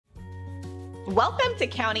Welcome to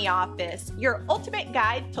County Office, your ultimate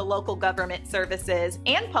guide to local government services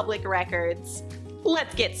and public records.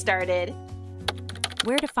 Let's get started.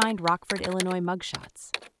 Where to find Rockford, Illinois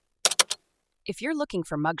mugshots? If you're looking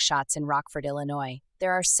for mugshots in Rockford, Illinois,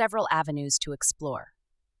 there are several avenues to explore.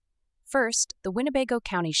 First, the Winnebago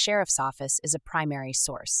County Sheriff's Office is a primary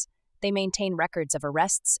source. They maintain records of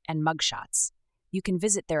arrests and mugshots. You can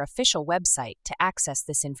visit their official website to access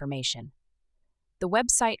this information. The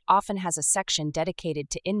website often has a section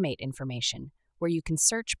dedicated to inmate information, where you can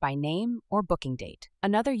search by name or booking date.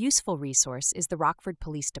 Another useful resource is the Rockford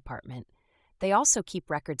Police Department. They also keep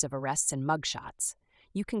records of arrests and mugshots.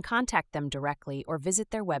 You can contact them directly or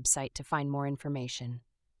visit their website to find more information.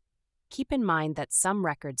 Keep in mind that some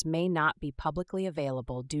records may not be publicly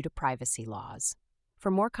available due to privacy laws.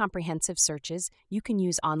 For more comprehensive searches, you can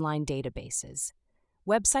use online databases.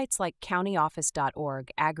 Websites like countyoffice.org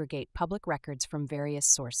aggregate public records from various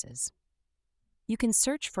sources. You can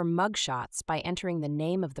search for mugshots by entering the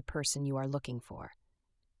name of the person you are looking for.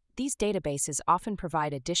 These databases often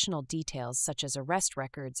provide additional details such as arrest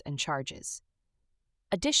records and charges.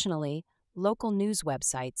 Additionally, local news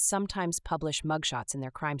websites sometimes publish mugshots in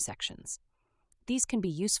their crime sections. These can be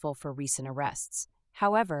useful for recent arrests.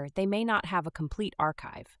 However, they may not have a complete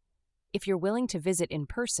archive. If you're willing to visit in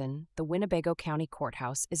person, the Winnebago County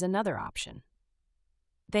Courthouse is another option.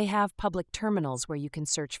 They have public terminals where you can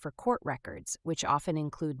search for court records, which often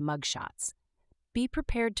include mugshots. Be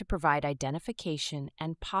prepared to provide identification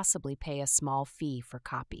and possibly pay a small fee for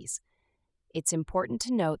copies. It's important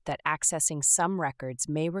to note that accessing some records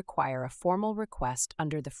may require a formal request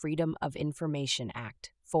under the Freedom of Information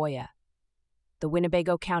Act, FOIA. The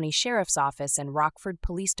Winnebago County Sheriff's Office and Rockford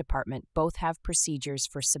Police Department both have procedures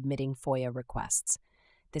for submitting FOIA requests.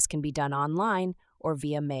 This can be done online or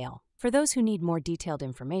via mail. For those who need more detailed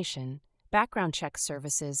information, background check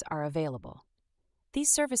services are available. These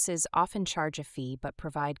services often charge a fee but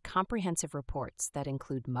provide comprehensive reports that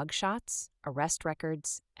include mugshots, arrest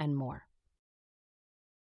records, and more.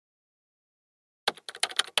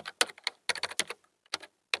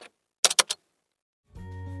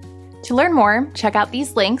 To learn more, check out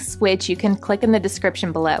these links, which you can click in the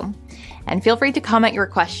description below. And feel free to comment your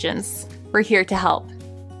questions. We're here to help.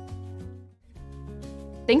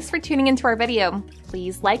 Thanks for tuning into our video.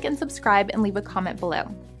 Please like and subscribe and leave a comment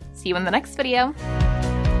below. See you in the next video.